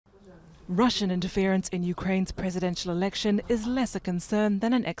Russian interference in Ukraine's presidential election is less a concern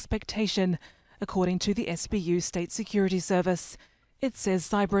than an expectation, according to the SBU State Security Service. It says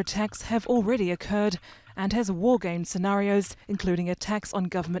cyber attacks have already occurred and has wargamed scenarios, including attacks on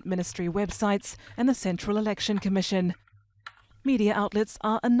government ministry websites and the Central Election Commission. Media outlets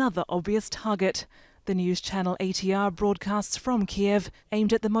are another obvious target. The news channel ATR broadcasts from Kiev,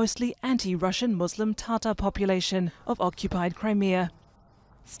 aimed at the mostly anti-Russian Muslim Tatar population of occupied Crimea.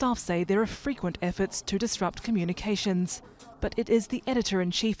 Staff say there are frequent efforts to disrupt communications, but it is the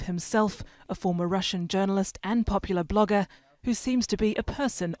editor-in-chief himself, a former Russian journalist and popular blogger, who seems to be a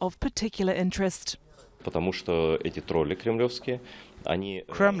person of particular interest.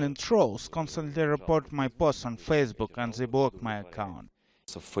 Kremlin trolls constantly report my posts on Facebook and they block my account.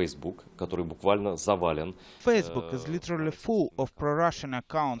 Facebook is literally full of pro-Russian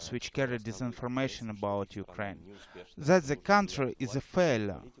accounts which carry disinformation about Ukraine. That the country is a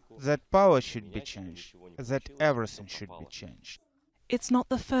failure, that power should be changed, that everything should be changed. It's not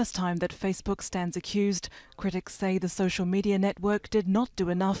the first time that Facebook stands accused. Critics say the social media network did not do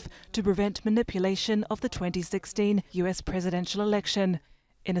enough to prevent manipulation of the 2016 US presidential election.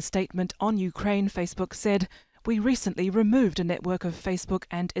 In a statement on Ukraine, Facebook said, "We recently removed a network of Facebook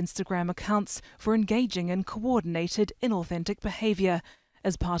and Instagram accounts for engaging in coordinated, inauthentic behavior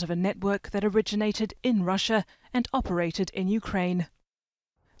as part of a network that originated in Russia and operated in Ukraine."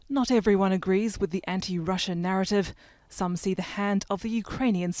 Not everyone agrees with the anti-Russian narrative. Some see the hand of the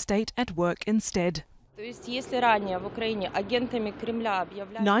Ukrainian state at work instead.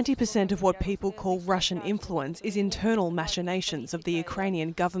 90% of what people call Russian influence is internal machinations of the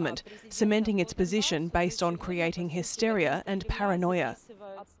Ukrainian government, cementing its position based on creating hysteria and paranoia.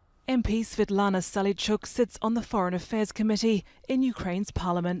 MP Svetlana Salichuk sits on the Foreign Affairs Committee in Ukraine's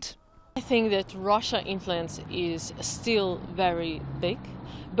parliament. I think that Russia's influence is still very big,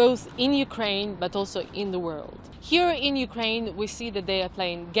 both in Ukraine but also in the world. Here in Ukraine we see that they are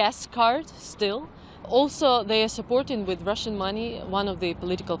playing guest card still. Also, they are supporting with Russian money one of the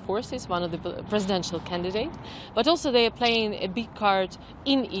political forces, one of the presidential candidates, but also they are playing a big card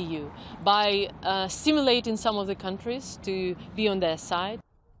in EU by stimulating some of the countries to be on their side.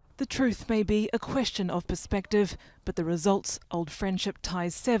 The truth may be a question of perspective, but the results, old friendship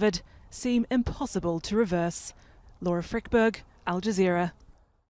ties severed, seem impossible to reverse. Frykberg, Al Jazeera.